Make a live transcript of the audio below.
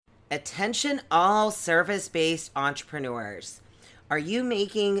Attention all service-based entrepreneurs. Are you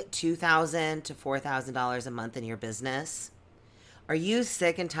making $2,000 to $4,000 a month in your business? Are you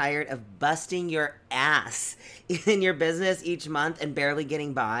sick and tired of busting your ass in your business each month and barely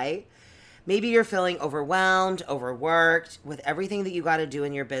getting by? Maybe you're feeling overwhelmed, overworked with everything that you got to do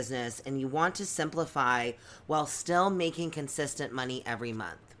in your business, and you want to simplify while still making consistent money every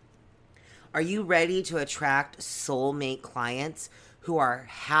month. Are you ready to attract soulmate clients who are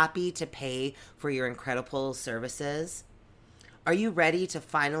happy to pay for your incredible services? Are you ready to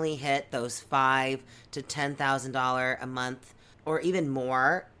finally hit those $5,000 to $10,000 a month or even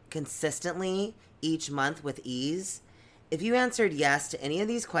more consistently each month with ease? If you answered yes to any of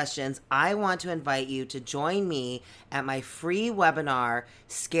these questions, I want to invite you to join me at my free webinar,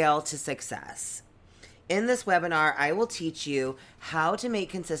 Scale to Success. In this webinar, I will teach you how to make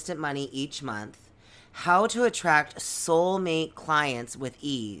consistent money each month, how to attract soulmate clients with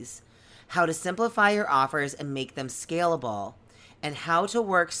ease, how to simplify your offers and make them scalable, and how to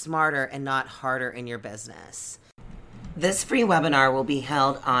work smarter and not harder in your business. This free webinar will be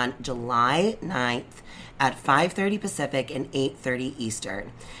held on July 9th at 5:30 Pacific and 8:30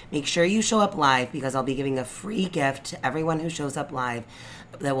 Eastern. Make sure you show up live because I'll be giving a free gift to everyone who shows up live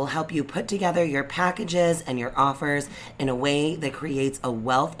that will help you put together your packages and your offers in a way that creates a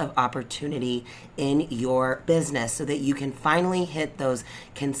wealth of opportunity in your business so that you can finally hit those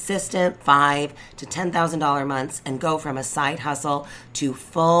consistent $5,000 to $10,000 months and go from a side hustle to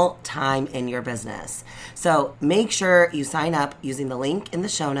full time in your business. So make sure you sign up using the link in the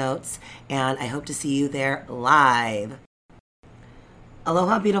show notes, and I hope to see you there live.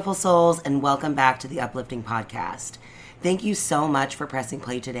 Aloha, beautiful souls, and welcome back to the Uplifting Podcast. Thank you so much for pressing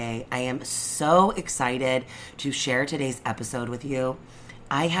play today. I am so excited to share today's episode with you.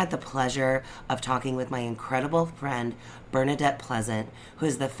 I had the pleasure of talking with my incredible friend, Bernadette Pleasant, who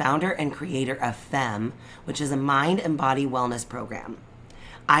is the founder and creator of FEM, which is a mind and body wellness program.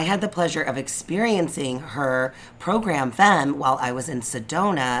 I had the pleasure of experiencing her program, FEM, while I was in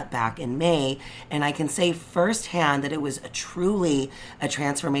Sedona back in May, and I can say firsthand that it was truly a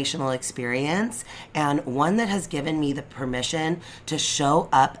transformational experience and one that has given me the permission to show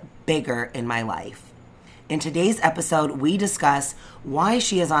up bigger in my life. In today's episode, we discuss why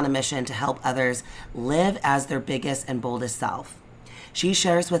she is on a mission to help others live as their biggest and boldest self. She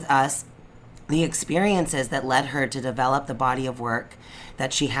shares with us the experiences that led her to develop the body of work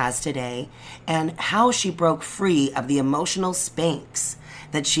that she has today, and how she broke free of the emotional Spanx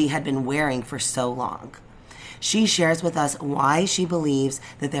that she had been wearing for so long. She shares with us why she believes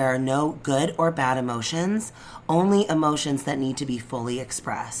that there are no good or bad emotions, only emotions that need to be fully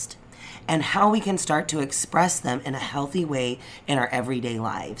expressed, and how we can start to express them in a healthy way in our everyday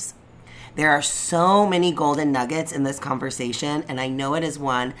lives. There are so many golden nuggets in this conversation, and I know it is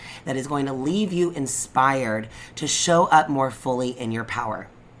one that is going to leave you inspired to show up more fully in your power.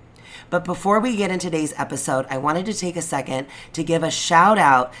 But before we get into today's episode, I wanted to take a second to give a shout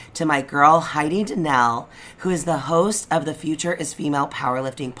out to my girl, Heidi Donnell, who is the host of the Future is Female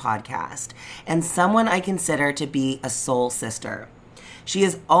Powerlifting podcast, and someone I consider to be a soul sister. She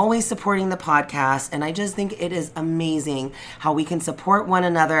is always supporting the podcast, and I just think it is amazing how we can support one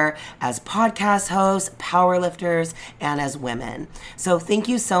another as podcast hosts, powerlifters, and as women. So thank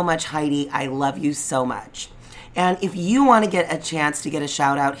you so much, Heidi. I love you so much. And if you want to get a chance to get a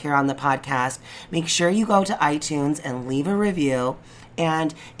shout out here on the podcast, make sure you go to iTunes and leave a review.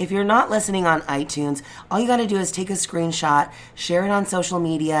 And if you're not listening on iTunes, all you got to do is take a screenshot, share it on social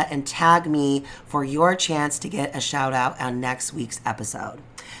media, and tag me for your chance to get a shout out on next week's episode.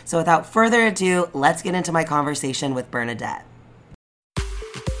 So without further ado, let's get into my conversation with Bernadette.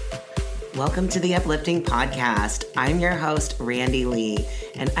 Welcome to the Uplifting Podcast. I'm your host, Randy Lee,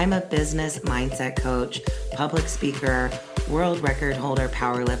 and I'm a business mindset coach, public speaker, world record holder,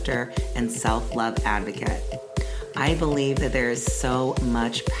 powerlifter, and self-love advocate. I believe that there is so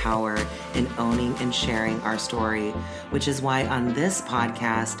much power in owning and sharing our story, which is why on this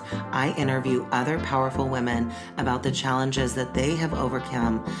podcast, I interview other powerful women about the challenges that they have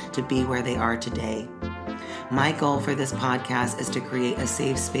overcome to be where they are today. My goal for this podcast is to create a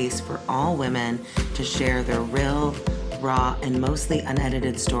safe space for all women to share their real, raw, and mostly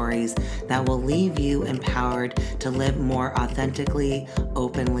unedited stories that will leave you empowered to live more authentically,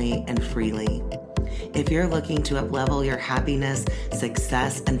 openly, and freely. If you're looking to uplevel your happiness,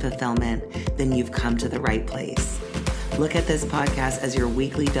 success, and fulfillment, then you've come to the right place. Look at this podcast as your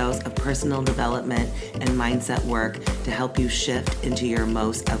weekly dose of personal development and mindset work to help you shift into your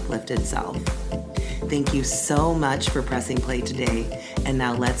most uplifted self. Thank you so much for pressing play today, and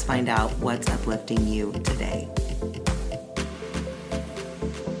now let's find out what's uplifting you today.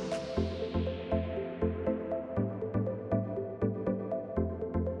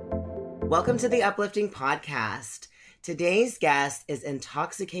 Welcome to the Uplifting Podcast. Today's guest is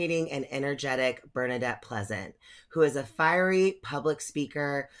intoxicating and energetic Bernadette Pleasant, who is a fiery public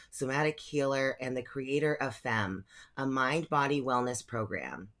speaker, somatic healer, and the creator of FEM, a mind-body wellness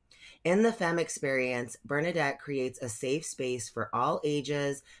program. In the FEM experience, Bernadette creates a safe space for all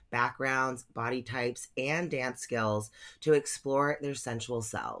ages, backgrounds, body types, and dance skills to explore their sensual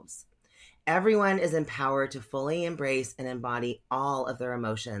selves. Everyone is empowered to fully embrace and embody all of their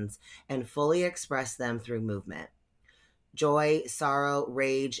emotions and fully express them through movement. Joy, sorrow,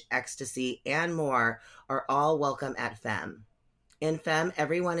 rage, ecstasy, and more are all welcome at FEM. In FEM,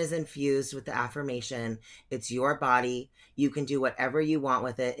 everyone is infused with the affirmation, it's your body, you can do whatever you want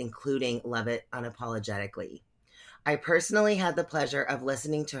with it, including love it unapologetically. I personally had the pleasure of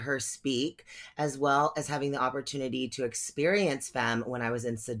listening to her speak, as well as having the opportunity to experience FEM when I was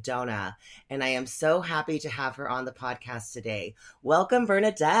in Sedona, and I am so happy to have her on the podcast today. Welcome,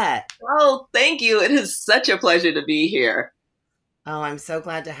 Bernadette. Oh, thank you. It is such a pleasure to be here. Oh, I'm so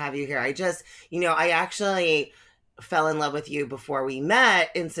glad to have you here. I actually fell in love with you before we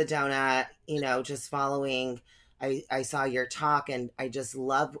met in Sedona, just following, I saw your talk and I just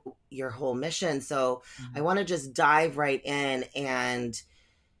love your whole mission. So I want to just dive right in, and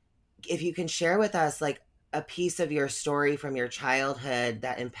if you can share with us like a piece of your story from your childhood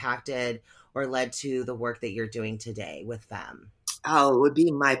that impacted or led to the work that you're doing today with FEM. Oh, it would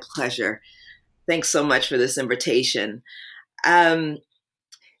be my pleasure. Thanks so much for this invitation. Where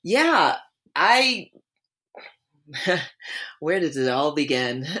did it all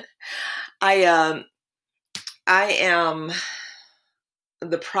begin? I am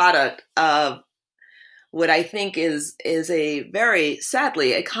the product of what I think is a very,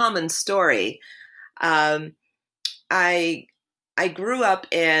 sadly, a common story. I grew up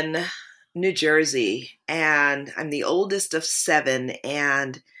in New Jersey, and I'm the oldest of 7,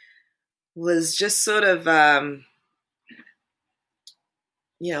 and was just sort of, going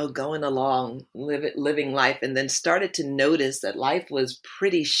along, living life, and then started to notice that life was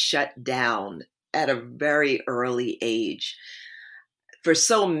pretty shut down at a very early age for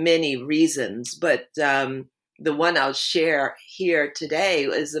so many reasons. But the one I'll share here today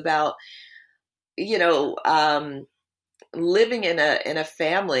is about, living in a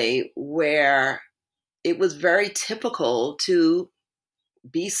family where it was very typical to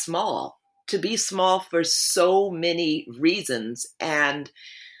be small for so many reasons. And,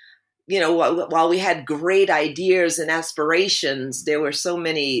 while we had great ideas and aspirations, there were so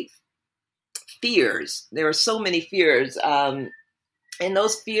many fears. And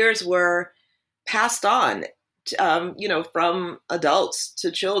those fears were passed on, from adults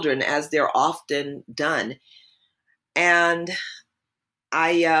to children, as they're often done. And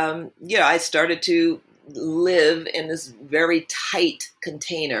I started to live in this very tight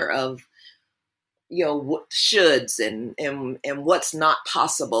container of, shoulds and what's not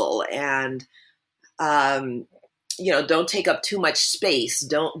possible. And, don't take up too much space.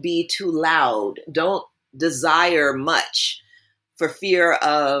 Don't be too loud. Don't desire much for fear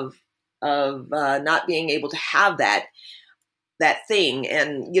of not being able to have that thing.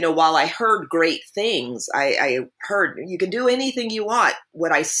 And, while I heard great things, I heard you can do anything you want.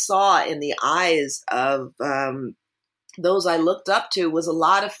 What I saw in the eyes of those I looked up to was a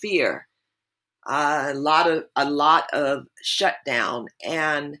lot of fear, a lot of shutdown.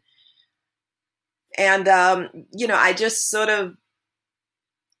 And I just sort of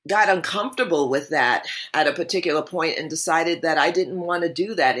got uncomfortable with that at a particular point and decided that I didn't want to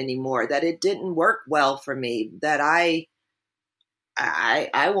do that anymore, that it didn't work well for me, that I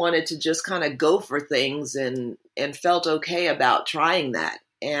wanted to just kind of go for things and felt okay about trying that.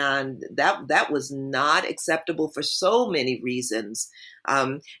 And that was not acceptable for so many reasons.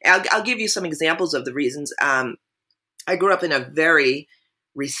 I'll give you some examples of the reasons. I grew up in a very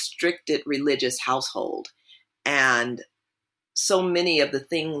restricted religious household, and so many of the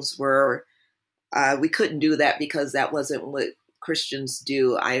things were, we couldn't do that because that wasn't what Christians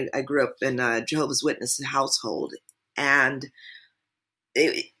do. I grew up in a Jehovah's Witness household, and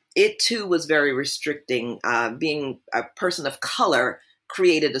it too was very restricting. Being a person of color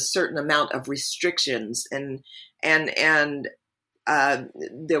created a certain amount of restrictions, and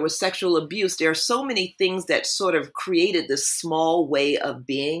there was sexual abuse. There are so many things that sort of created this small way of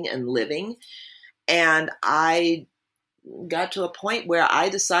being and living. And I got to a point where I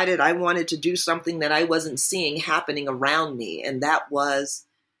decided I wanted to do something that I wasn't seeing happening around me. And that was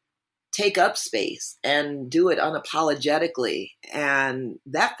take up space and do it unapologetically. And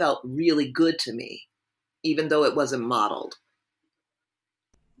that felt really good to me, even though it wasn't modeled.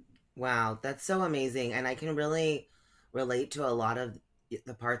 Wow, that's so amazing. And I can really relate to a lot of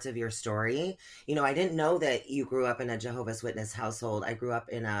the parts of your story. You know, I didn't know that you grew up in a Jehovah's Witness household. I grew up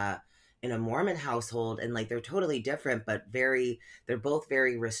in a Mormon household, and like they're totally different, but they're both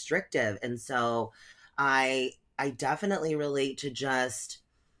very restrictive. And so I definitely relate to just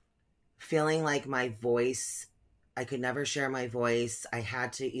feeling like my voice, I could never share my voice. I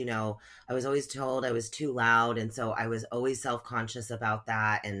had to, I was always told I was too loud. And so I was always self conscious about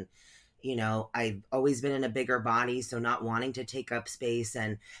that. And, I've always been in a bigger body. So not wanting to take up space.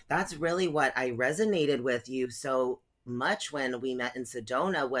 And that's really what I resonated with you so much when we met in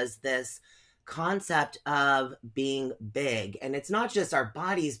Sedona, was this concept of being big. And it's not just our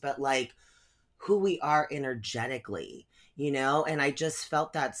bodies, but like who we are energetically, and I just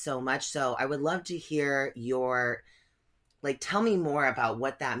felt that so much. So I would love to hear tell me more about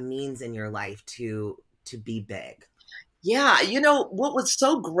what that means in your life to be big. Yeah, what was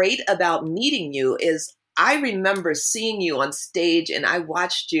so great about meeting you is I remember seeing you on stage and I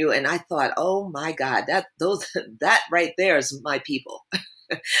watched you and I thought, oh my God, that right there is my people.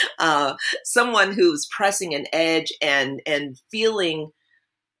 Someone who's pressing an edge and feeling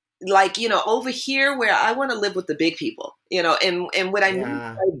like, over here where I want to live with the big people, and what I mean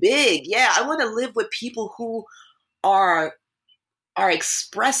by big, I want to live with people who are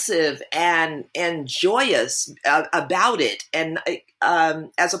expressive and joyous about it. And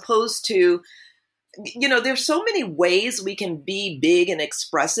as opposed to, there's so many ways we can be big and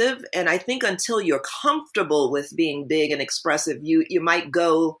expressive. And I think until you're comfortable with being big and expressive, you might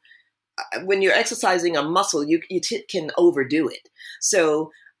go, when you're exercising a muscle, you can overdo it.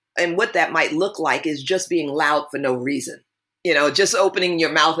 So, and what that might look like is just being loud for no reason, just opening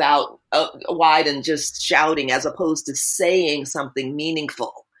your mouth out wide and just shouting, as opposed to saying something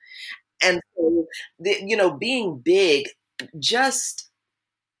meaningful. And so, being big, just,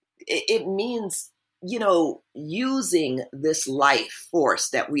 it means, using this life force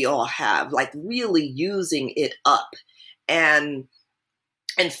that we all have, like really using it up and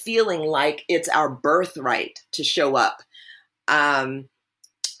feeling like it's our birthright to show up.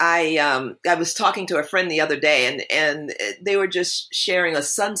 I was talking to a friend the other day, and they were just sharing a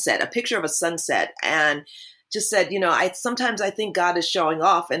picture of a sunset, and just said, sometimes I think God is showing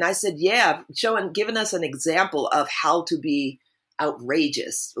off. And I said, yeah, giving us an example of how to be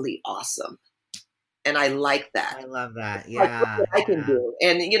outrageously awesome. And I like that. I love that. Yeah. Like what I can do.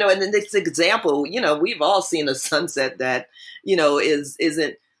 And, and in this example, we've all seen a sunset that,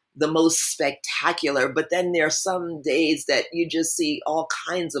 isn't the most spectacular, but then there are some days that you just see all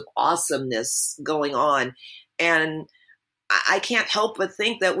kinds of awesomeness going on. And I can't help but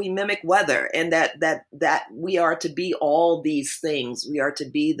think that we mimic weather, and that we are to be all these things. We are to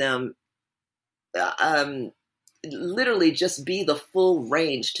be them, literally just be the full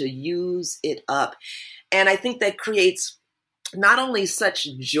range, to use it up. And I think that creates not only such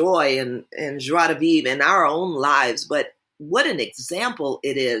joy and joie de vivre in our own lives, but what an example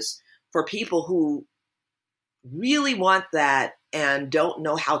it is for people who really want that and don't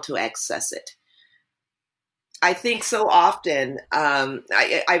know how to access it. I think so often,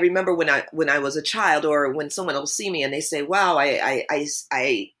 I remember when I was a child, or when someone will see me and they say, wow, I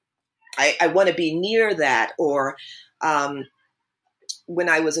want to be near that. Or when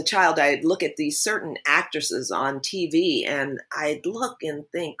I was a child, I'd look at these certain actresses on TV and I'd look and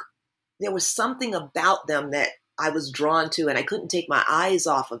think there was something about them that I was drawn to, and I couldn't take my eyes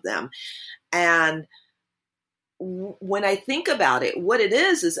off of them. And when I think about it, what it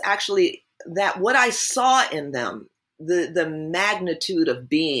is actually that what I saw in them, the magnitude of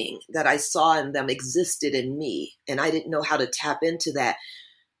being that I saw in them existed in me, and I didn't know how to tap into that.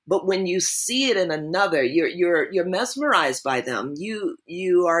 But when you see it in another, you're mesmerized by them.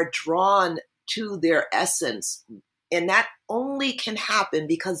 You are drawn to their essence, and that only can happen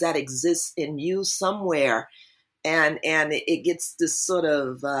because that exists in you somewhere, and it gets this sort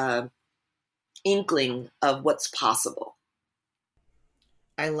of inkling of what's possible.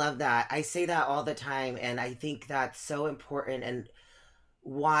 I love that. I say that all the time, and I think that's so important, and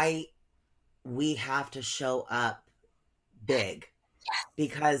why we have to show up big,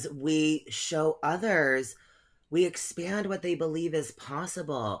 because we show others, we expand what they believe is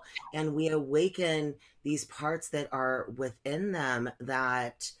possible, and we awaken these parts that are within them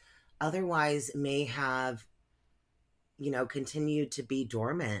that otherwise may have, continued to be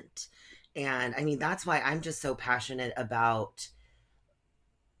dormant. And I mean, that's why I'm just so passionate about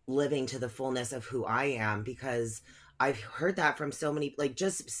living to the fullness of who I am, because I've heard that from so many, like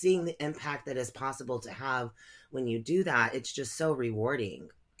just seeing the impact that is possible to have when you do that. It's just so rewarding.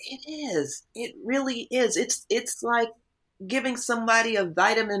 It is. It really is. It's like giving somebody a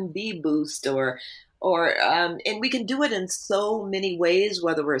vitamin B boost, or or and we can do it in so many ways,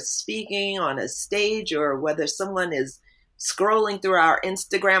 whether we're speaking on a stage or whether someone is scrolling through our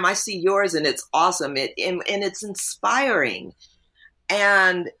Instagram. I see yours and it's awesome. And it's inspiring.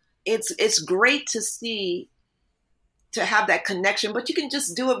 And it's great to see, to have that connection, but you can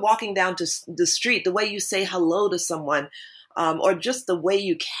just do it walking down to the street, the way you say hello to someone, or just the way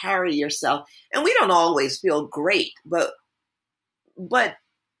you carry yourself. And we don't always feel great, but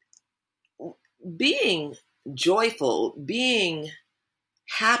being joyful, being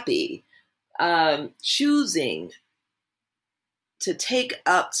happy, choosing to take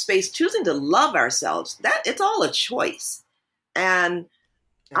up space, choosing to love ourselves, that it's all a choice. And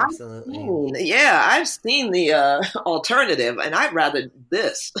Absolutely. I've seen the alternative, and I'd rather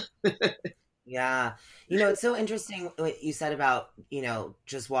this. Yeah. It's so interesting what you said about,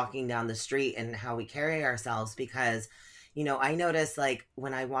 just walking down the street and how we carry ourselves because, I notice like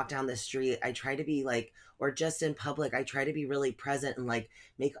when I walk down the street, I try to be like, or just in public, I try to be really present and like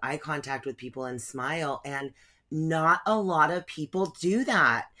make eye contact with people and smile. And not a lot of people do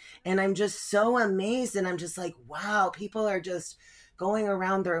that. And I'm just so amazed. And I'm just like, wow, people are just going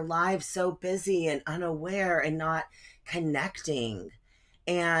around their lives so busy and unaware and not connecting.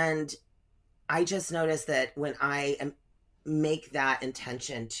 And I just noticed that when make that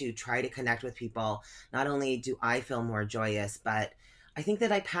intention to try to connect with people, not only do I feel more joyous, but I think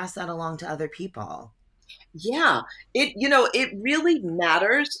that I pass that along to other people. Yeah, it really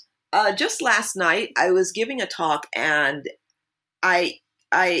matters. Just last night, I was giving a talk, and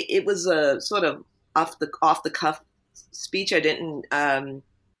it was a sort of off the cuff speech. I didn't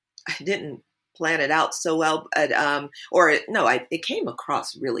plan it out so well, but it came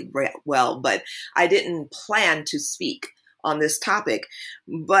across really well, but I didn't plan to speak on this topic.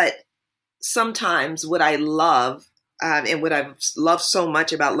 But sometimes what I love, and what I've loved so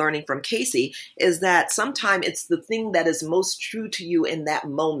much about learning from Casey, is that sometimes it's the thing that is most true to you in that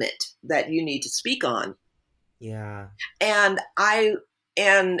moment that you need to speak on. Yeah. And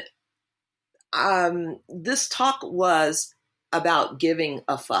this talk was about giving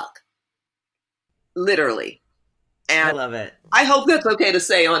a fuck, literally. And I love it. I hope that's okay to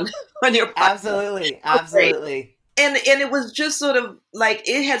say on your podcast. Absolutely. And it was just sort of like,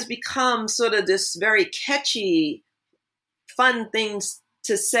 it has become sort of this very catchy, fun things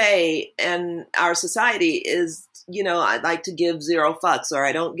to say, and our society is, I'd like to give zero fucks, or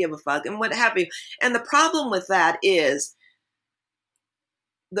I don't give a fuck, and what have you. And the problem with that is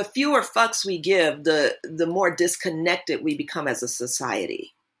the fewer fucks we give, the more disconnected we become as a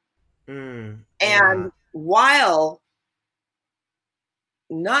society. Yeah. And while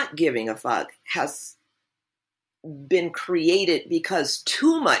not giving a fuck has been created because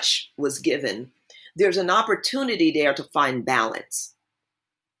too much was given, there's an opportunity there to find balance.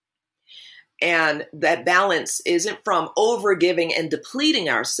 And that balance isn't from overgiving and depleting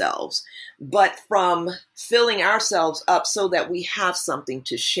ourselves, but from filling ourselves up so that we have something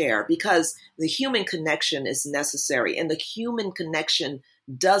to share, because the human connection is necessary, and the human connection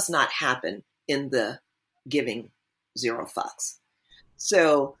does not happen in the giving zero fucks.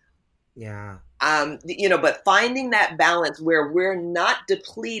 So, yeah. But finding that balance where we're not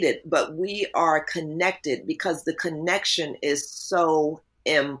depleted, but we are connected, because the connection is so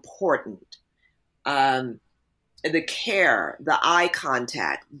important. The care, the eye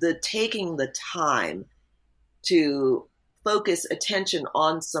contact, the taking the time to focus attention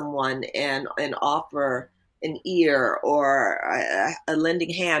on someone and offer an ear or a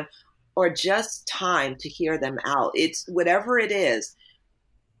lending hand, or just time to hear them out. It's whatever it is.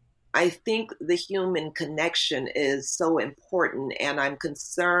 I think the human connection is so important, and I'm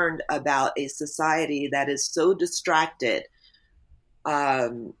concerned about a society that is so distracted,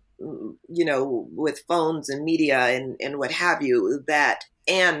 with phones and media and what have you, that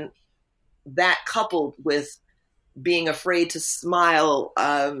coupled with being afraid to smile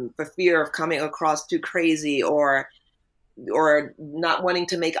for fear of coming across too crazy, or not wanting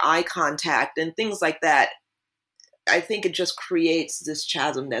to make eye contact and things like that. I think it just creates this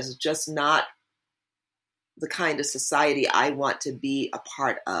chasm that's just not the kind of society I want to be a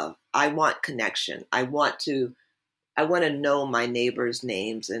part of. I want connection. I want to know my neighbors'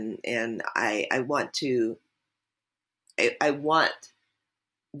 names, and I want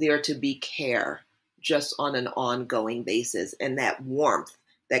there to be care just on an ongoing basis, and that warmth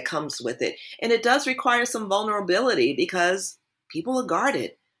that comes with it. And it does require some vulnerability, because people are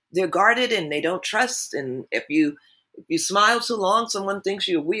guarded. They're guarded and they don't trust. And if you smile too long, someone thinks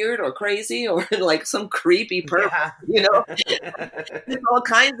you're weird or crazy or like some creepy person, There's all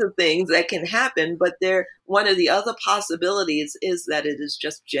kinds of things that can happen. But one of the other possibilities is that it is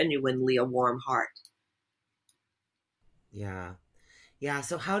just genuinely a warm heart. Yeah. Yeah.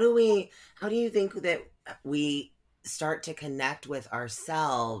 So how do you think that we start to connect with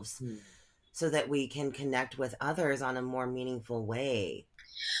ourselves Hmm. so that we can connect with others on a more meaningful way?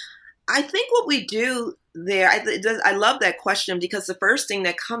 I think what we do there, I love that question because the first thing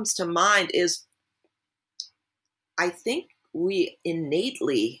that comes to mind is I think we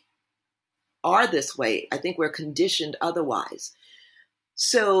innately are this way. I think we're conditioned otherwise.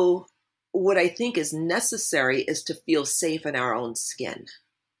 So, what I think is necessary is to feel safe in our own skin.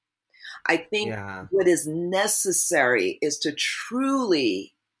 I think Yeah. what is necessary is to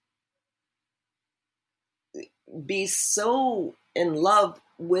truly be so in love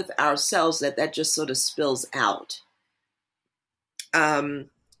with ourselves that that just sort of spills out. Um,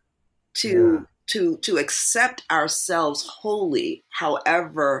 Yeah. to accept ourselves wholly,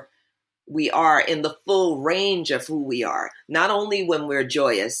 however we are in the full range of who we are. Not only when we're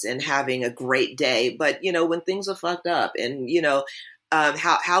joyous and having a great day, but when things are fucked up, and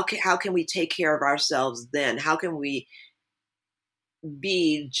how can we take care of ourselves then? How can we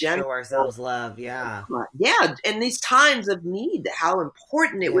be gentle? Show ourselves love. Yeah. Yeah, in these times of need, how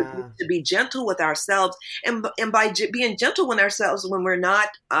important it would be Yeah. to be gentle with ourselves, and by being gentle with ourselves when we're not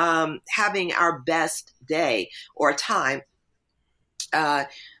having our best day or time, uh,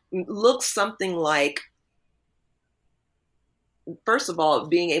 looks something like, first of all,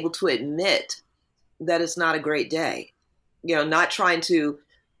 being able to admit that it's not a great day. Not trying to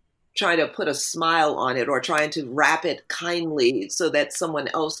put a smile on it or trying to wrap it kindly so that someone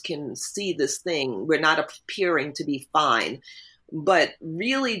else can see this thing. We're not appearing to be fine, but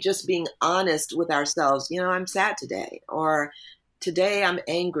really just being honest with ourselves. I'm sad today, or today I'm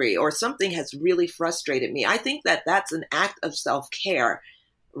angry, or something has really frustrated me. I think that that's an act of self-care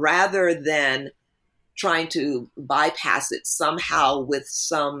rather than trying to bypass it somehow with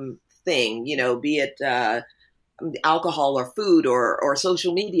something, be it alcohol or food or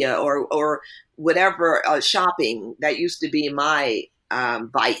social media or whatever, shopping. That used to be my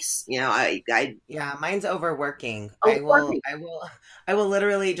vice. I Yeah, mine's overworking. oh, working. I will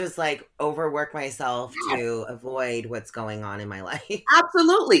literally just like overwork myself to avoid what's going on in my life.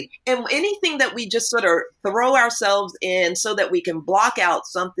 Absolutely. And anything that we just sort of throw ourselves in so that we can block out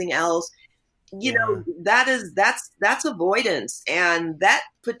something else, Yeah. that's avoidance. And that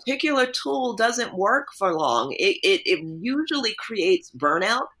particular tool doesn't work for long. It usually creates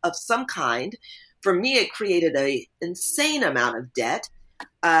burnout of some kind. For me, it created a insane amount of debt.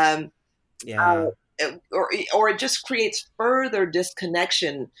 Um, Yeah. or it just creates further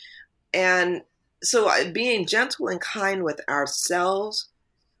disconnection. And so being gentle and kind with ourselves,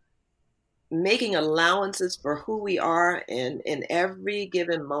 making allowances for who we are in every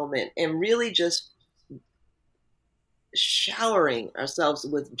given moment, and really just showering ourselves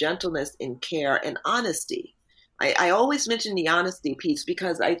with gentleness and care and honesty. I always mention the honesty piece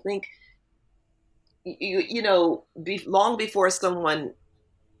because I think long before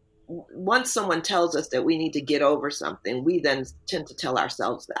once someone tells us that we need to get over something, we then tend to tell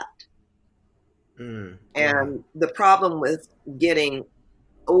ourselves that. Yeah. And the problem with getting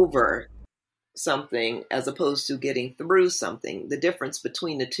over something as opposed to getting through something, the difference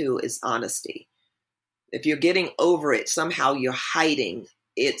between the two is honesty. If you're getting over it, somehow you're hiding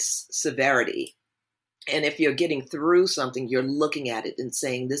its severity. And if you're getting through something, you're looking at it and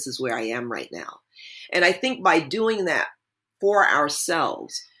saying, this is where I am right now. And I think by doing that for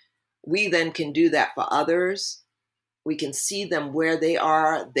ourselves, we then can do that for others. We can see them where they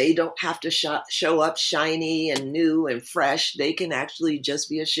are. They don't have to show up shiny and new and fresh. They can actually just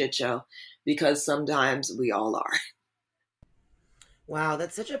be a shit show, because sometimes we all are. Wow,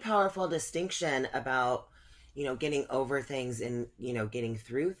 that's such a powerful distinction about, getting over things and, getting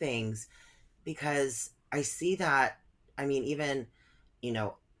through things because I see that, I mean, even, you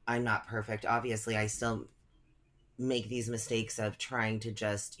know, I'm not perfect. Obviously, I still make these mistakes of trying to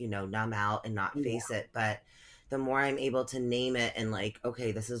just, numb out and not Yeah. face it. But the more I'm able to name it and like,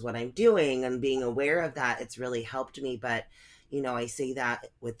 okay, this is what I'm doing and being aware of that, it's really helped me. But, I say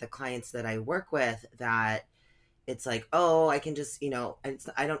that with the clients that I work with that it's like, oh, I can just,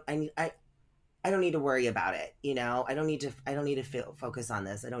 I don't, I don't need to worry about it. I don't need to focus on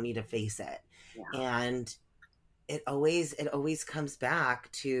this. I don't need to face it. Yeah. And it always comes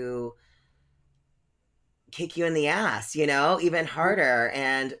back to kick you in the ass, even harder.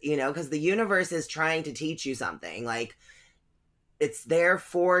 And, because the universe is trying to teach you something. Like it's there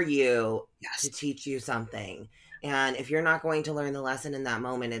for you to Yes. teach you something. And if you're not going to learn the lesson in that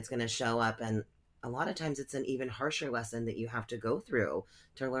moment, it's going to show up. And a lot of times it's an even harsher lesson that you have to go through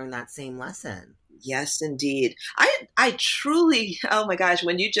to learn that same lesson. Yes, indeed. I truly, oh my gosh,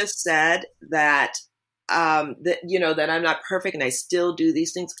 when you just said that, that, that I'm not perfect and I still do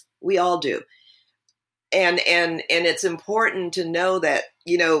these things. We all do. And it's important to know that,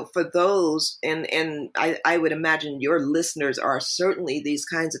 for those, and I would imagine your listeners are certainly these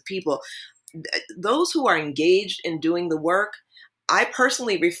kinds of people, those who are engaged in doing the work. I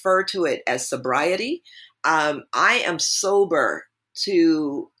personally refer to it as sobriety. I am sober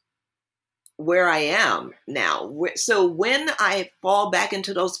to where I am now. So when I fall back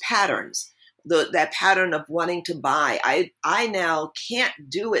into those patterns, that pattern of wanting to buy, I now can't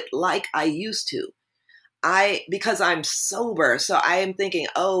do it like I used to. Because I'm sober. So I am thinking,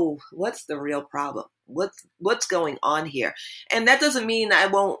 oh, what's the real problem? What's going on here? And that doesn't mean I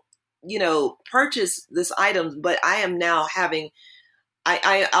won't, purchase this item, but I am now having,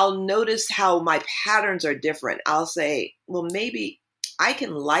 I'll notice how my patterns are different. I'll say, well, maybe I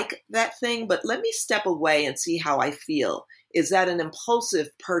can like that thing, but let me step away and see how I feel. Is that an impulsive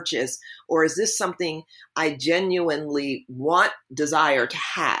purchase, or is this something I genuinely desire to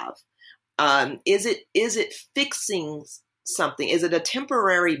have? Is it fixing something? Is it a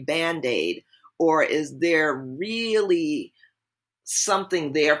temporary Band-Aid, or is there really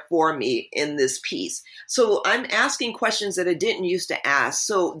something there for me in this piece? So I'm asking questions that I didn't used to ask.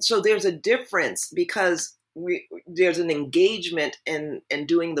 So there's a difference, because there's an engagement in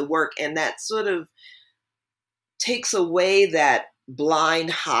doing the work, and that sort of takes away that blind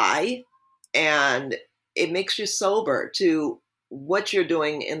high, and it makes you sober to what you're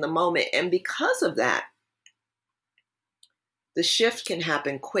doing in the moment. And because of that, the shift can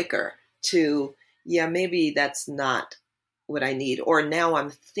happen quicker to, yeah, maybe that's not what I need. Or now I'm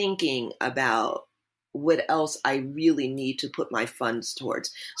thinking about what else I really need to put my funds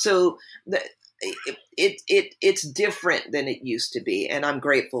towards. So it's different than it used to be. And I'm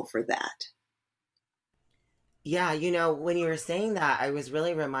grateful for that. Yeah, when you were saying that, I was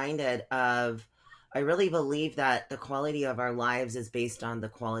really reminded of, I really believe that the quality of our lives is based on the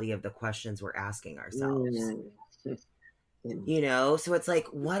quality of the questions we're asking ourselves. So it's like,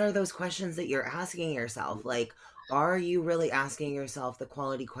 what are those questions that you're asking yourself? Like, are you really asking yourself the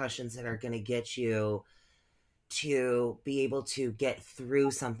quality questions that are going to get you to be able to get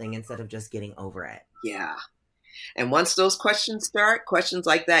through something instead of just getting over it? Yeah. And once those questions start, questions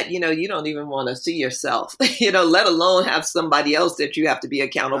like that, you don't even want to see yourself, let alone have somebody else that you have to be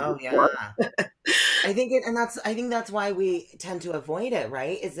accountable for. I think that's why we tend to avoid it,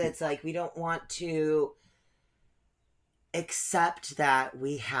 right? Is it's like, we don't want to accept that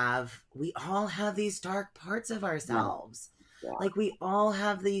we all have these dark parts of ourselves. Yeah. Like, we all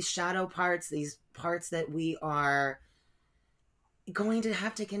have these shadow parts, these parts that we are going to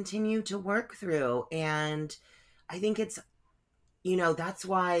have to continue to work through. And I think it's, that's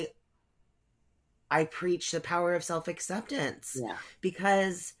why I preach the power of self-acceptance. Yeah.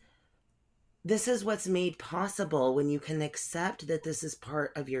 Because this is what's made possible when you can accept that this is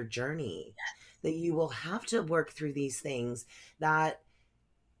part of your journey, that you will have to work through these things, that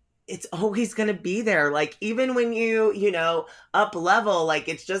it's always going to be there. Like, even when you up level, like,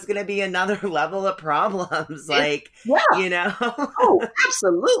 it's just going to be another level of problems. Like, yeah. Oh,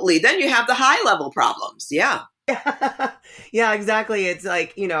 absolutely. Then you have the high level problems. Yeah. Yeah, exactly. It's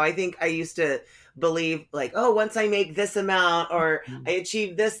like, I think I used to believe, like, oh, once I make this amount, or I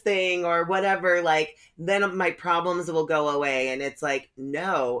achieve this thing, or whatever, like, then my problems will go away. And it's like,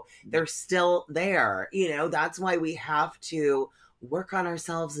 no, they're still there. That's why we have to work on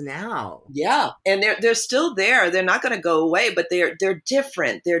ourselves now. Yeah. And they're still there. They're not going to go away, but they're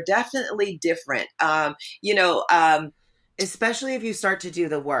different. They're definitely different. Especially if you start to do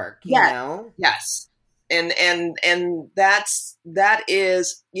the work, Yes. And that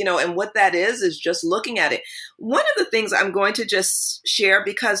is, and what that is just looking at it. One of the things I'm going to just share,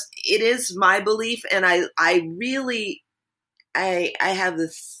 because it is my belief, and I really have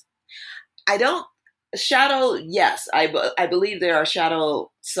this, I don't, shadow, yes, I believe there are shadow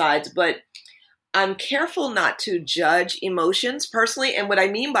sides, but I'm careful not to judge emotions personally. And what I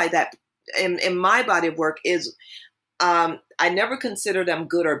mean by that in my body of work is, I never consider them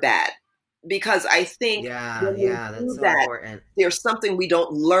good or bad. Because I think that's so important. There's something we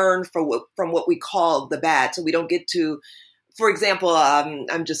don't learn from what we call the bad. So we don't get to, for example,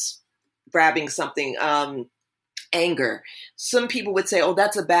 I'm just grabbing something, anger. Some people would say, oh,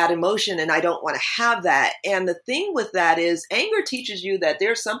 that's a bad emotion and I don't want to have that. And the thing with that is, anger teaches you that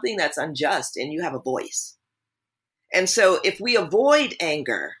there's something that's unjust and you have a voice. And so if we avoid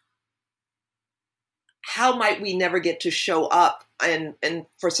anger, how might we never get to show up and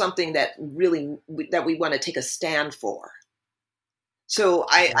for something that really that we want to take a stand for? So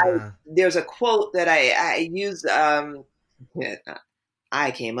I there's a quote that I use.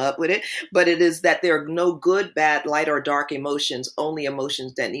 I came up with it, but it is that there are no good, bad, light, or dark emotions, only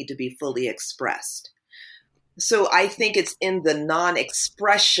emotions that need to be fully expressed. So I think it's in the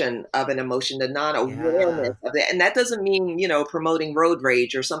non-expression of an emotion, the non-awareness Yeah. of it. And that doesn't mean, promoting road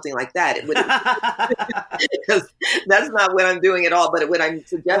rage or something like that. It would, because that's not what I'm doing at all. But what I'm You're like,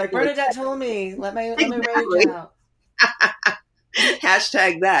 suggesting is Bernadette told me, let me rage exactly out.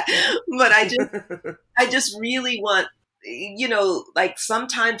 hashtag that. But I just really want, like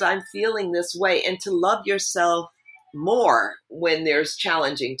sometimes I'm feeling this way, and to love yourself more when there's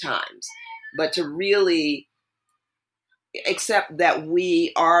challenging times, but to really accept that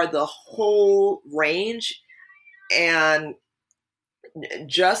we are the whole range. And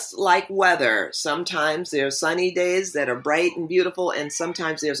just like weather, sometimes there's sunny days that are bright and beautiful, and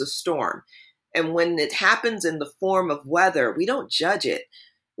sometimes there's a storm. And when it happens in the form of weather, we don't judge it.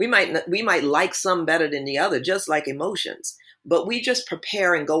 We might like some better than the other, just like emotions, but we just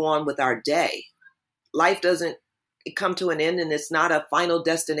prepare and go on with our day. Life doesn't come to an end, and it's not a final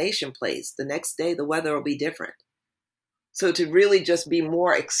destination place. The next day, the weather will be different. So to really just be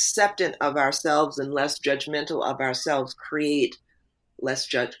more acceptant of ourselves and less judgmental of ourselves creates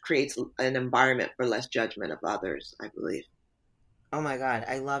an environment for less judgment of others, I believe. Oh my God,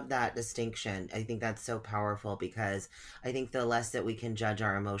 I love that distinction. I think that's so powerful because I think the less that we can judge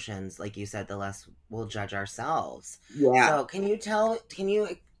our emotions, like you said, the less we'll judge ourselves. Yeah. So, can you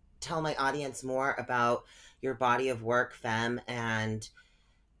tell my audience more about your body of work, Fem, and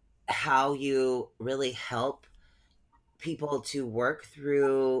how you really help people to work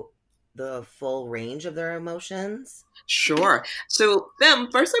through the full range of their emotions? Sure. So,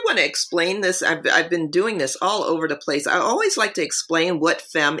 first I want to explain this. I've been doing this all over the place. I always like to explain what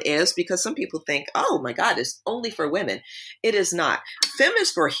femme is because some people think, oh my God, it's only for women. It is not. Femme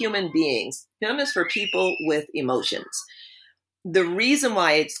is for human beings. Femme is for people with emotions. The reason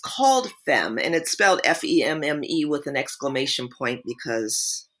why it's called femme, and it's spelled Femme with an exclamation point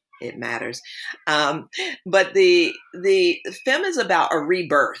because it matters. But the femme is about a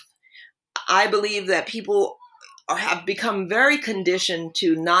rebirth. I believe that people have become very conditioned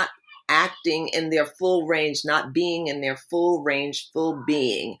to not acting in their full range, not being in their full range, full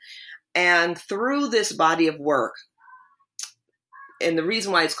being. And through this body of work, and the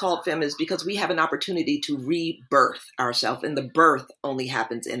reason why it's called femme is because we have an opportunity to rebirth ourselves, and the birth only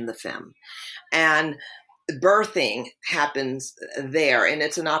happens in the femme. And birthing happens there, and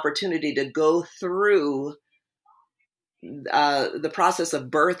it's an opportunity to go through the process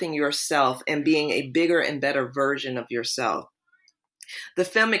of birthing yourself and being a bigger and better version of yourself. The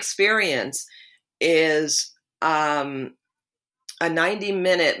femme experience is a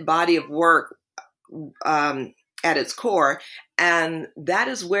 90-minute body of work at its core. And that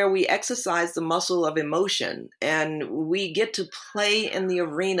is where we exercise the muscle of emotion. And we get to play in the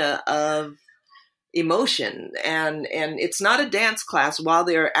arena of emotion. And it's not a dance class. While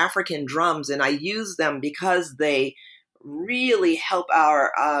they're African drums, and I use them because they really help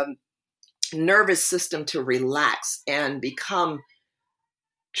our nervous system to relax and become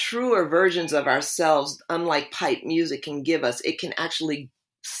truer versions of ourselves. Unlike pipe music can give us, it can actually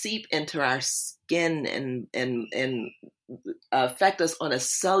seep into our skin and affect us on a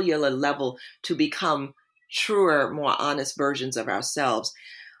cellular level to become truer, more honest versions of ourselves.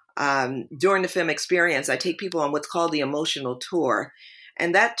 During the film experience, I take people on what's called the emotional tour.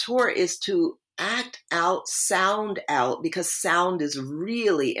 And that tour is to act out, sound out, because sound is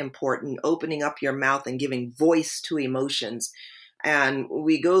really important, opening up your mouth and giving voice to emotions. And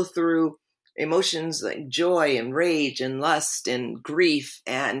we go through emotions like joy and rage and lust and grief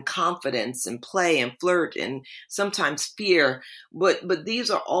and confidence and play and flirt and sometimes fear. But these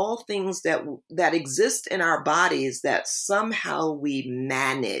are all things that exist in our bodies that somehow we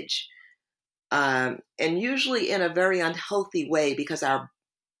manage. And usually in a very unhealthy way, because our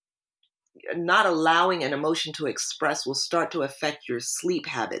not allowing an emotion to express will start to affect your sleep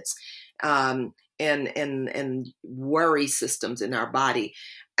habits. And worry systems in our body.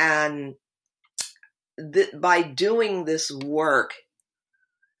 And by doing this work,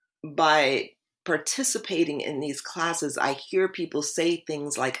 by participating in these classes, I hear people say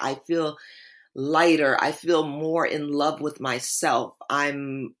things like, I feel lighter, I feel more in love with myself,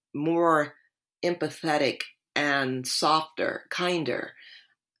 I'm more empathetic and softer, kinder,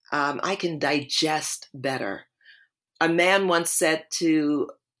 I can digest better. A man once said to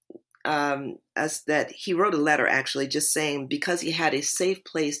us that he wrote a letter actually just saying because he had a safe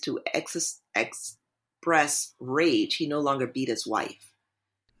place to express rage, he no longer beat his wife.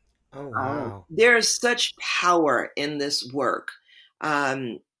 Oh, wow. There's such power in this work.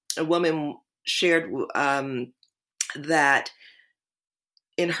 A woman shared that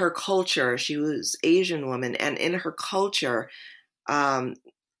in her culture, she was Asian woman, and in her culture, um,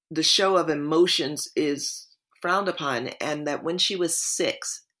 the show of emotions is frowned upon, and that when she was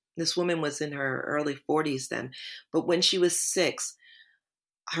 6, this woman was in her early 40s then, but when she was 6,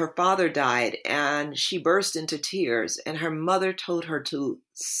 her father died, and she burst into tears, and her mother told her to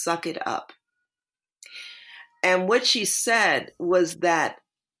suck it up. And what she said was that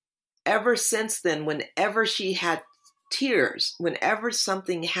ever since then, whenever she had tears, whenever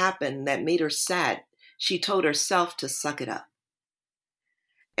something happened that made her sad, she told herself to suck it up.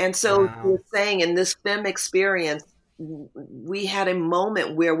 And so she was Wow. saying in this FEM experience, we had a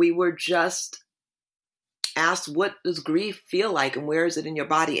moment where we were just asked, what does grief feel like and where is it in your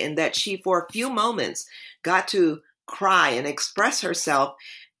body? And that she, for a few moments, got to cry and express herself.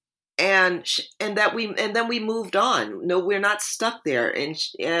 And then we moved on. No, we're not stuck there. And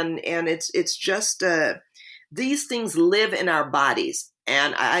it's just these things live in our bodies.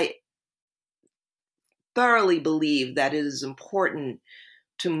 And I thoroughly believe that it is important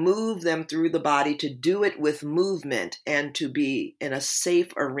to move them through the body, to do it with movement, and to be in a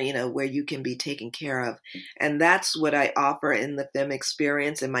safe arena where you can be taken care of. And that's what I offer in the FEM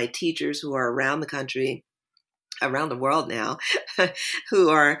experience, and my teachers who are around the country, around the world now, who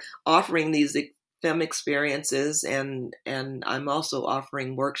are offering these FEM experiences. And I'm also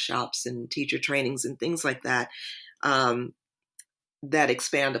offering workshops and teacher trainings and things like that, that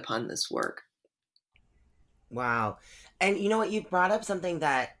expand upon this work. Wow. And you know what? You brought up something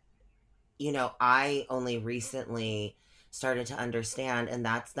that, I only recently started to understand, and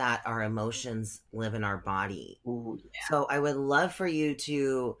that's that our emotions live in our body. Ooh, So I would love for you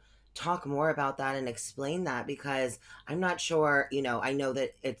to talk more about that and explain that, because I'm not sure, I know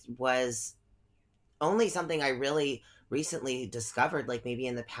that it was only something I really recently discovered, like maybe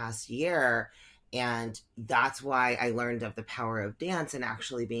in the past year. And that's why I learned of the power of dance and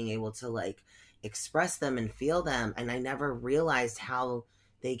actually being able to like express them and feel them. And I never realized how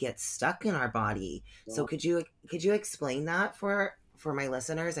they get stuck in our body. So yeah. could you explain that for my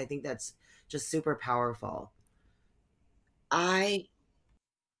listeners? I think that's just super powerful. I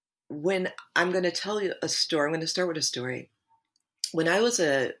when I'm going to tell you a story. I'm going to start with a story. When I was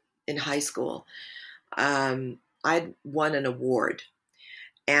in high school, I'd won an award,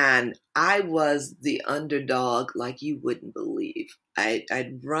 and I was the underdog like you wouldn't believe.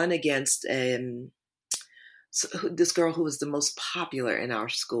 I'd run against this girl who was the most popular in our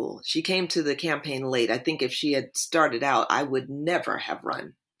school. She came to the campaign late. I think if she had started out, I would never have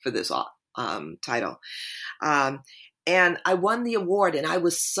run for this title. Um, and I won the award, and I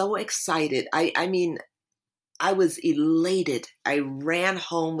was so excited. I mean, I was elated. I ran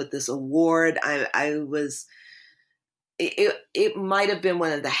home with this award. I was, it might have been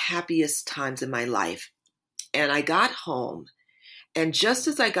one of the happiest times in my life. And I got home, and just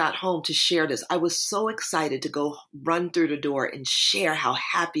as I got home to share this, I was so excited to go run through the door and share how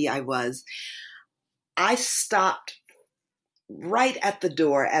happy I was. I stopped right at the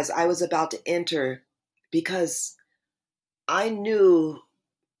door as I was about to enter, because I knew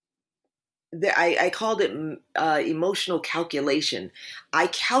that I called it emotional calculation. I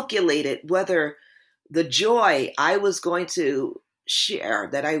calculated whether the joy I was going to share,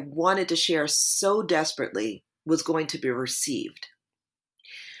 that I wanted to share so desperately, was going to be received.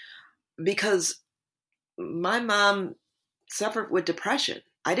 Because my mom suffered with depression.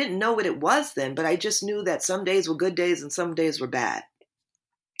 I didn't know what it was then, but I just knew that some days were good days and some days were bad.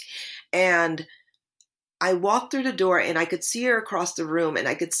 And I walked through the door, and I could see her across the room, and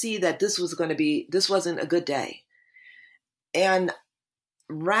I could see that this wasn't a good day. And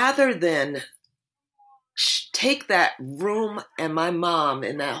rather than take that room and my mom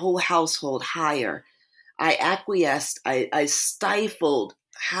and that whole household higher, I acquiesced. I stifled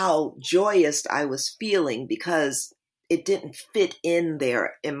how joyous I was feeling, because it didn't fit in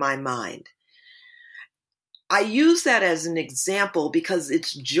there in my mind. I use that as an example because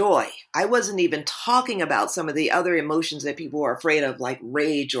it's joy. I wasn't even talking about some of the other emotions that people are afraid of, like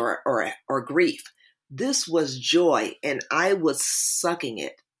rage or grief. This was joy, and I was sucking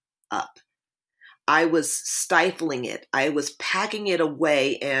it up. I was stifling it. I was packing it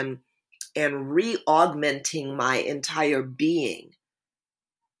away and re-augmenting my entire being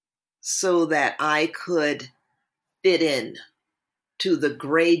so that I could fit in to the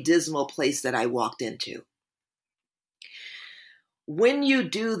gray, dismal place that I walked into. When you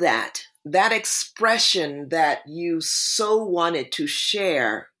do that, that expression that you so wanted to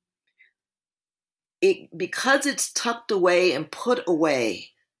share, because it's tucked away and put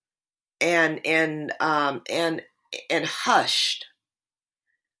away and hushed,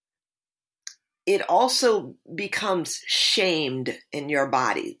 it also becomes shamed in your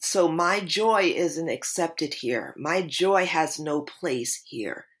body. So my joy isn't accepted here. My joy has no place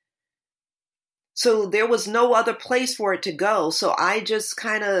here. So there was no other place for it to go. So I just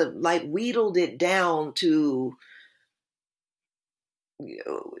kind of like wheedled it down to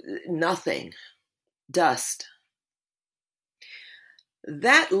nothing, dust.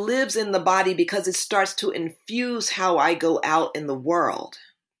 That lives in the body because it starts to infuse how I go out in the world.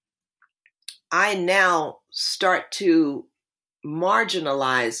 I now start to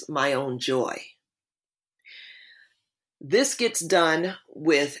marginalize my own joy. This gets done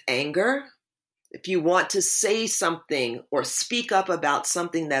with anger. If you want to say something or speak up about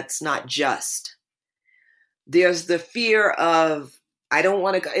something that's not just, there's the fear of, I don't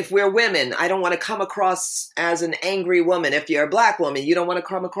want to, if we're women, I don't want to come across as an angry woman. If you're a Black woman, you don't want to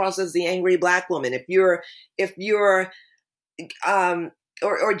come across as the angry Black woman. If you're,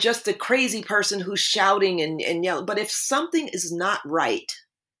 or just a crazy person who's shouting and yelling. But if something is not right,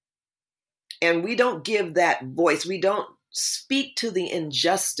 and we don't give that voice, we don't speak to the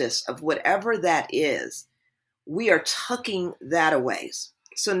injustice of whatever that is, we are tucking that away.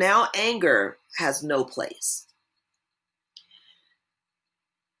 So now anger has no place.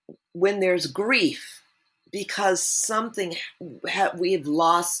 When there's grief, because something, we've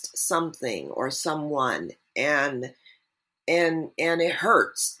lost something or someone, and it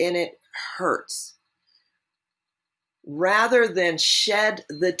hurts, and it hurts. Rather than shed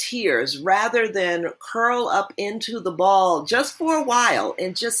the tears, rather than curl up into the ball just for a while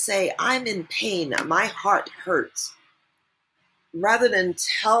and just say, I'm in pain, my heart hurts. Rather than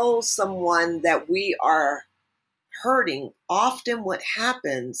tell someone that we are hurting, often what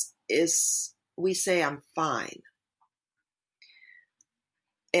happens is we say, I'm fine.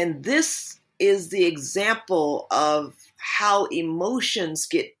 And this is the example of how emotions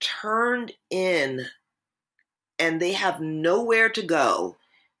get turned in and they have nowhere to go.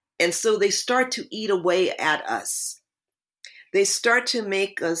 And so they start to eat away at us. They start to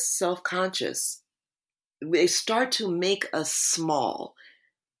make us self-conscious. They start to make us small.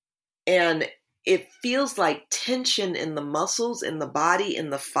 And it feels like tension in the muscles, in the body,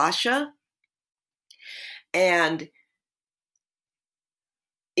 in the fascia. And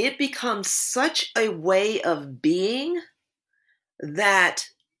it becomes such a way of being that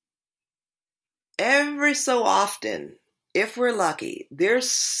every so often, if we're lucky, there's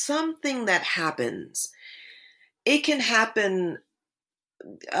something that happens. It can happen,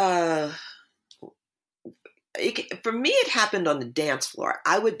 for me, it happened on the dance floor.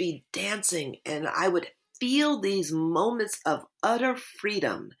 I would be dancing and I would feel these moments of utter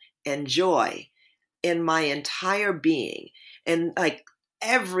freedom and joy in my entire being. And like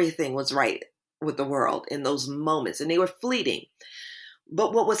everything was right with the world in those moments, and they were fleeting.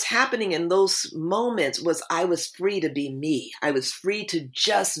 But what was happening in those moments was I was free to be me. I was free to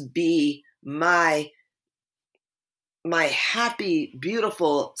just be my happy,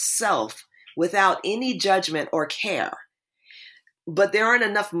 beautiful self without any judgment or care. But there aren't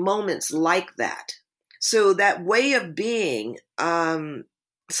enough moments like that. So that way of being,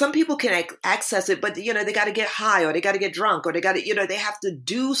 some people can access it, but they got to get high, or they got to get drunk, or they got to, they have to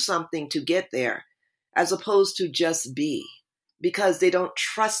do something to get there, as opposed to just be. Because they don't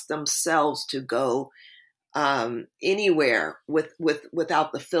trust themselves to go anywhere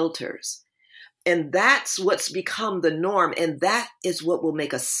without the filters. And that's what's become the norm. And that is what will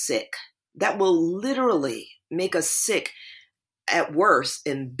make us sick. That will literally make us sick at worst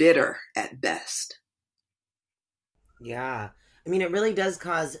and bitter at best. Yeah. I mean, it really does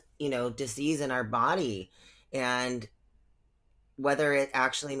cause, disease in our body. And whether it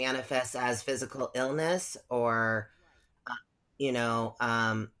actually manifests as physical illness or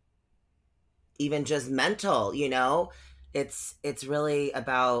even just mental, it's really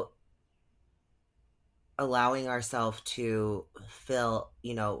about allowing ourselves to feel,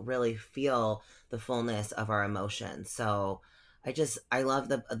 really feel the fullness of our emotions. So I love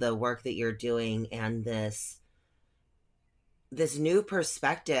the work that you're doing, and this new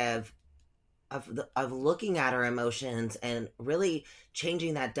perspective of looking at our emotions and really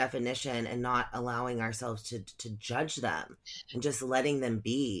changing that definition and not allowing ourselves to judge them and just letting them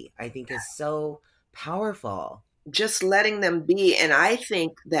be, I think is so powerful. Just letting them be. And I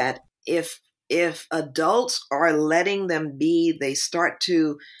think that if adults are letting them be, they start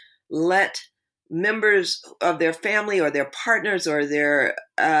to let members of their family or their partners or their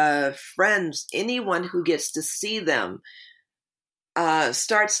friends, anyone who gets to see them,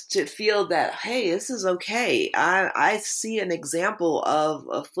 starts to feel that, hey, this is okay. I see an example of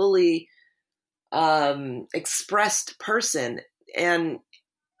a fully expressed person, and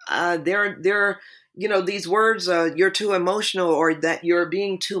they're these words, you're too emotional or that you're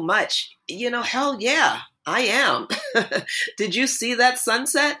being too much. Hell yeah, I am. Did you see that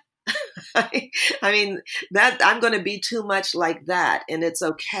sunset? I mean, that I'm going to be too much like that, and it's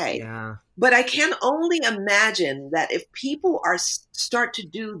okay. Yeah. But I can only imagine that if people start to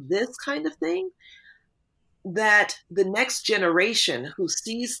do this kind of thing, that the next generation who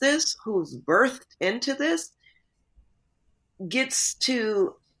sees this, who's birthed into this, gets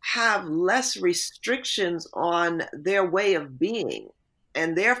to have less restrictions on their way of being,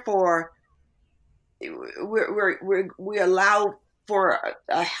 and therefore we allow for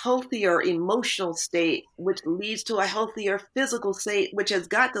a healthier emotional state, which leads to a healthier physical state, which has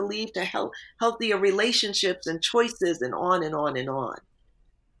got to lead to healthier relationships and choices, and on and on and on.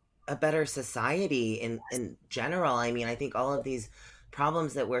 A better society in general. I mean, I think all of these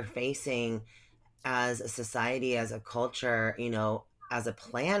problems that we're facing as a society, as a culture, as a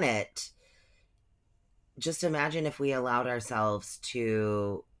planet, just imagine if we allowed ourselves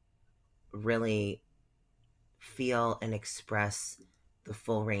to really feel and express the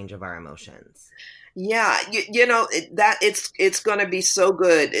full range of our emotions. Yeah, that it's going to be so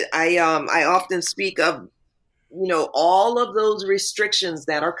good. I often speak of all of those restrictions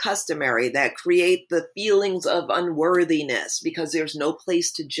that are customary that create the feelings of unworthiness because there's no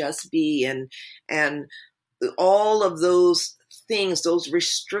place to just be, and all of those things, those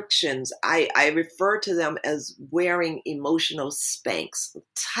restrictions, I refer to them as wearing emotional Spanx,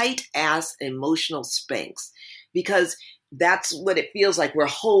 tight ass emotional Spanx, because that's what it feels like we're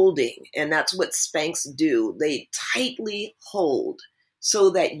holding. And that's what Spanx do. They tightly hold so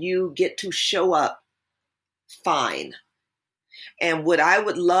that you get to show up fine. And what I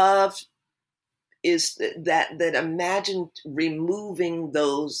would love is that imagine removing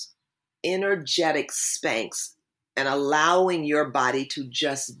those energetic Spanx and allowing your body to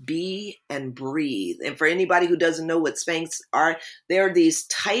just be and breathe. And for anybody who doesn't know what Spanx are, they're these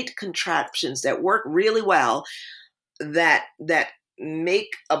tight contraptions that work really well that make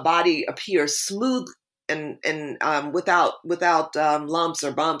a body appear smooth and without lumps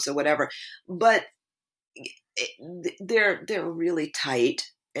or bumps or whatever. But they're really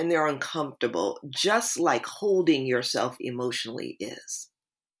tight and they're uncomfortable, just like holding yourself emotionally is.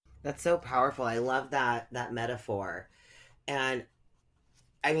 That's so powerful. I love that metaphor. And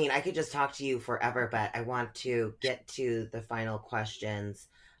I mean, I could just talk to you forever, but I want to get to the final questions.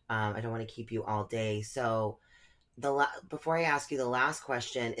 I don't want to keep you all day. So before I ask you the last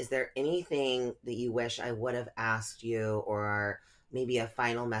question, is there anything that you wish I would have asked you, or maybe a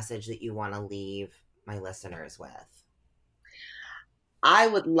final message that you want to leave my listeners with? I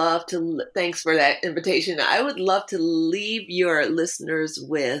would love to, thanks for that invitation. I would love to leave your listeners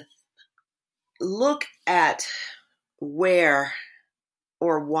with, look at where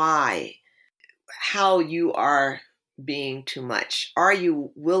or why, how you are being too much. Are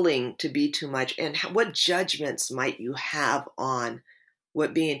you willing to be too much? And what judgments might you have on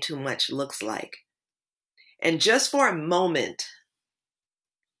what being too much looks like? And just for a moment,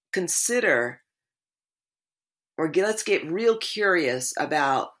 consider, let's get real curious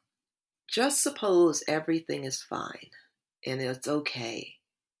about, just suppose everything is fine and it's okay,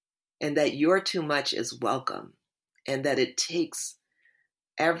 and that your too much is welcome, and that it takes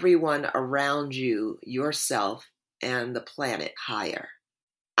everyone around you, yourself, and the planet higher.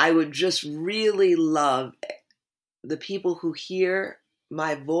 I would just really love the people who hear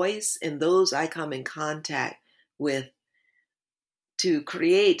my voice and those I come in contact with to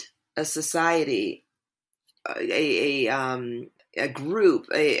create a society, a group,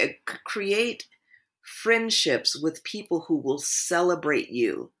 create friendships with people who will celebrate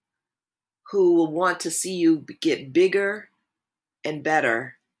you, who will want to see you get bigger and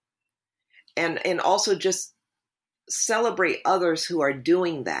better, and also just celebrate others who are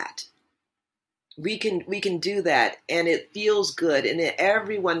doing that. We can do that, and it feels good, and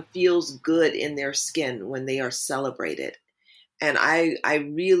everyone feels good in their skin when they are celebrated. And I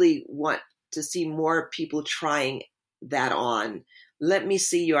really want to see more people trying that on. Let me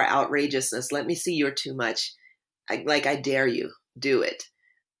see your outrageousness. Let me see your too much. I dare you. Do it.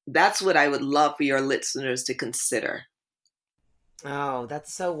 That's what I would love for your listeners to consider. Oh,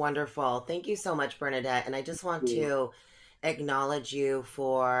 that's so wonderful. Thank you so much, Bernadette. And I just want to acknowledge you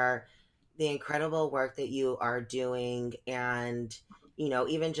for the incredible work that you are doing, and,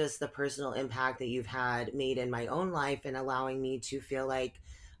 even just the personal impact that you've made in my own life, and allowing me to feel like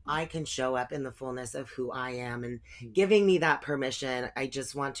I can show up in the fullness of who I am, and giving me that permission. I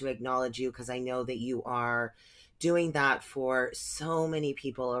just want to acknowledge you because I know that you are doing that for so many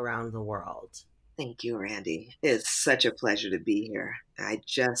people around the world. Thank you, Randy. It's such a pleasure to be here. I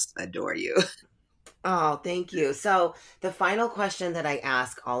just adore you. Oh, thank you. So, the final question that I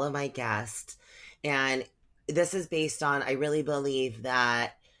ask all of my guests, and this is based on, I really believe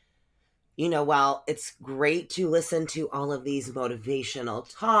that, while it's great to listen to all of these motivational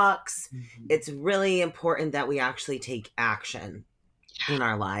talks, it's really important that we actually take action in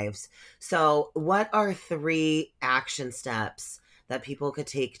our lives. So, what are 3 action steps that people could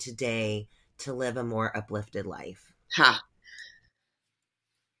take today to live a more uplifted life? Ha.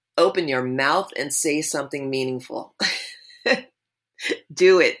 Open your mouth and say something meaningful.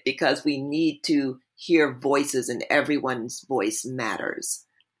 Do it, because we need to hear voices, and everyone's voice matters.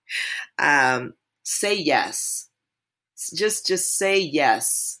 Say yes. Just say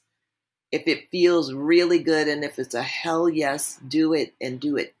yes. If it feels really good, and if it's a hell yes, do it, and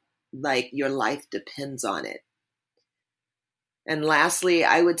do it like your life depends on it. And lastly,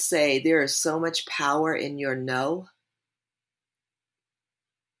 I would say there is so much power in your no.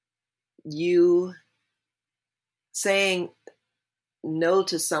 You saying no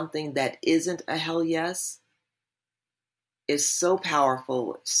to something that isn't a hell yes is so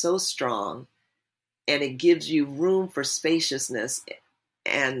powerful, so strong, and it gives you room for spaciousness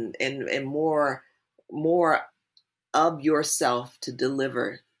and more of yourself to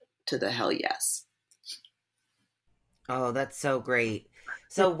deliver to the hell yes. Oh, that's so great.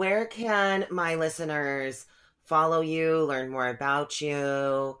 So where can my listeners follow you, learn more about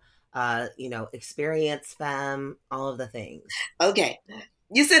you, experience them, all of the things? Okay.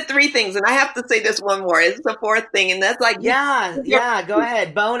 You said 3 things, and I have to say this one more. It's the 4th thing, and that's like... Yeah, go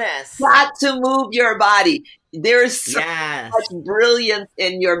ahead. Bonus. Got to move your body. There's so much brilliance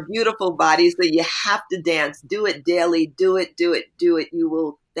in your beautiful body, so you have to dance. Do it daily. Do it. You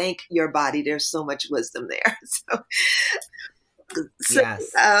will thank your body. There's so much wisdom there.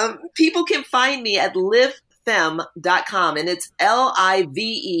 So people can find me at livefemme.com, and it's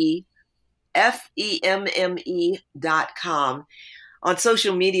LIVEFEMME.com. On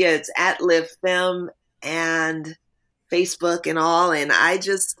social media, it's at livefemme and Facebook and all. And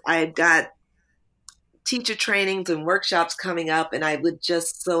I've got teacher trainings and workshops coming up, and I would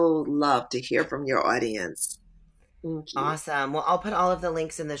just so love to hear from your audience. Awesome. Well, I'll put all of the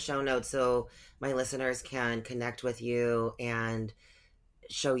links in the show notes so my listeners can connect with you and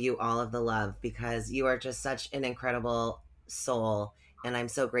show you all of the love, because you are just such an incredible soul. And I'm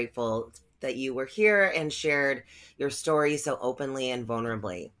so grateful that you were here and shared your story so openly and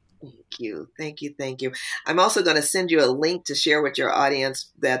vulnerably. Thank you. I'm also going to send you a link to share with your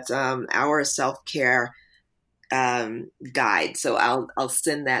audience that's our self-care guide. So I'll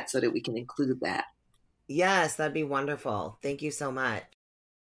send that so that we can include that. Yes, that'd be wonderful. Thank you so much.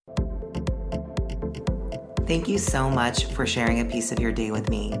 Thank you so much for sharing a piece of your day with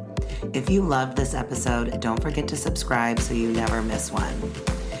me. If you loved this episode, don't forget to subscribe so you never miss one.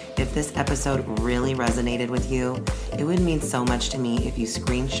 If this episode really resonated with you, it would mean so much to me if you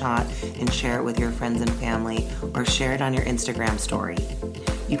screenshot and share it with your friends and family, or share it on your Instagram story.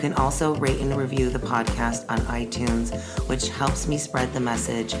 You can also rate and review the podcast on iTunes, which helps me spread the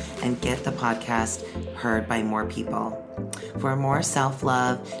message and get the podcast heard by more people. For more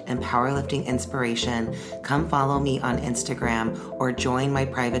self-love and powerlifting inspiration, come follow me on Instagram or join my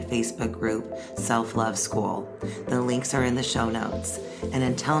private Facebook group, Self-Love School. The links are in the show notes. And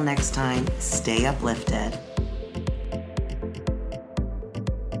until next time, stay uplifted.